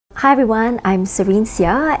Hi everyone, I'm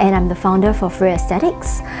Freia and I'm the founder for Freia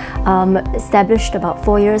Aesthetics. Established about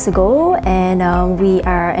 4 years ago, and we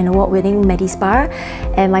are an award-winning Medi-Spa,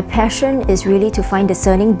 and my passion is really to find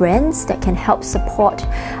discerning brands that can help support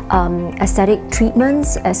aesthetic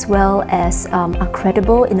treatments as well as are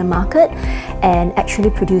credible in the market and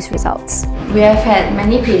actually produce results. We have had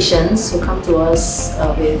many patients who come to us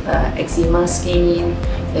with eczema skin,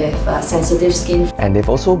 with sensitive skin. And they've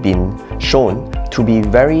also been shown to be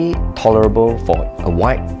very tolerable for a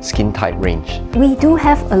wide skin type range. We do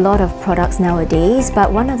have a lot of products nowadays,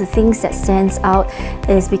 but one of the things that stands out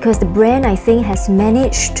is because the brand, I think, has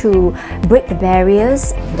managed to break the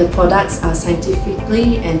barriers. The products are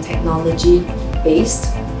scientifically and technology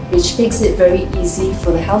based, which makes it very easy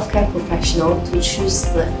for the healthcare professional to choose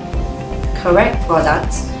the correct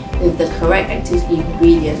product with the correct active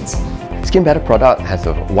ingredient. Skin Better product has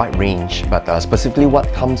a wide range, but specifically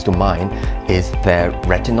what comes to mind is their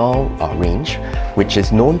retinol range, which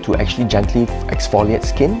is known to actually gently exfoliate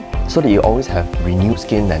skin so that you always have renewed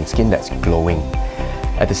skin and skin that's glowing.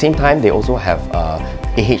 At the same time, they also have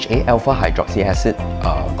AHA, alpha hydroxy acid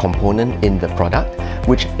component in the product,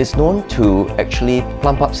 which is known to actually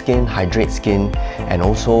plump up skin, hydrate skin, and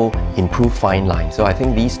also improve fine lines. So I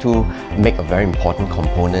think these two make a very important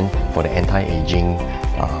component for the anti-aging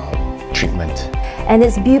treatment. And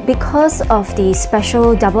it's because of the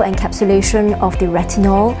special double encapsulation of the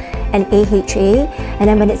retinol and AHA, and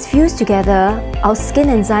then when it's fused together, our skin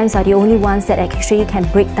enzymes are the only ones that actually can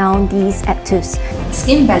break down these actives.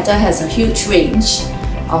 Skin Better has a huge range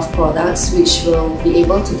of products which will be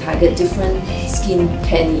able to target different skin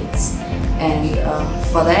care needs, and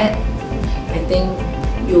for that I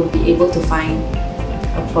think you'll be able to find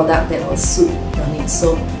a product that will suit your needs,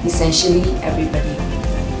 so essentially everybody.